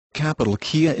capital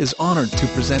Kia is honored to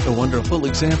present a wonderful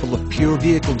example of pure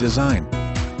vehicle design.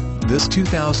 This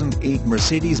 2008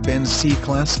 Mercedes-Benz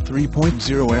C-Class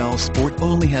 3.0L Sport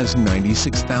only has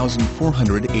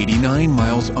 96,489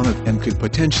 miles on it and could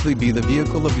potentially be the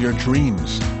vehicle of your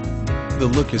dreams. The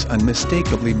look is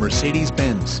unmistakably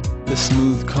Mercedes-Benz. The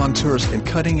smooth contours and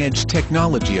cutting-edge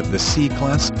technology of the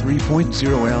C-Class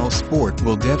 3.0L Sport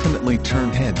will definitely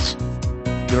turn heads.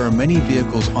 There are many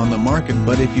vehicles on the market,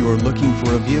 but if you are looking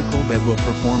for a vehicle that will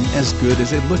perform as good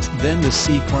as it looks, then the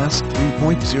C-Class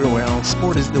 3.0L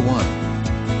Sport is the one.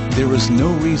 There is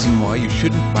no reason why you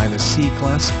shouldn't buy the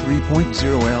C-Class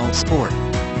 3.0L Sport.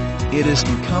 It is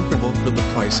incomparable for the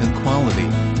price and quality.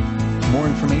 More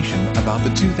information about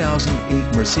the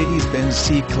 2008 Mercedes-Benz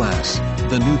C-Class.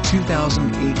 The new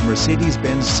 2008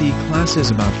 Mercedes-Benz C-Class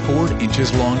is about 4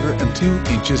 inches longer and 2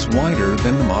 inches wider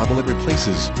than the model it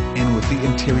replaces, and with the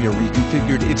interior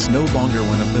reconfigured, it's no longer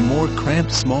one of the more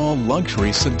cramped small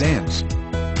luxury sedans.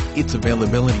 Its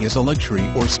availability as a luxury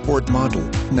or sport model,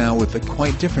 now with a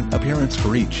quite different appearance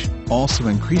for each, also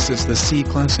increases the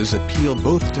C-Class's appeal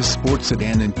both to sports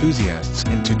sedan enthusiasts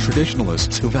and to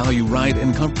traditionalists who value ride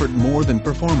and comfort more than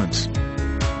performance.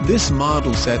 This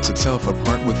model sets itself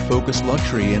apart with focused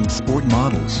luxury and sport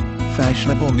models,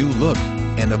 fashionable new look,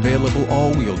 and available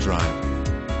all-wheel drive.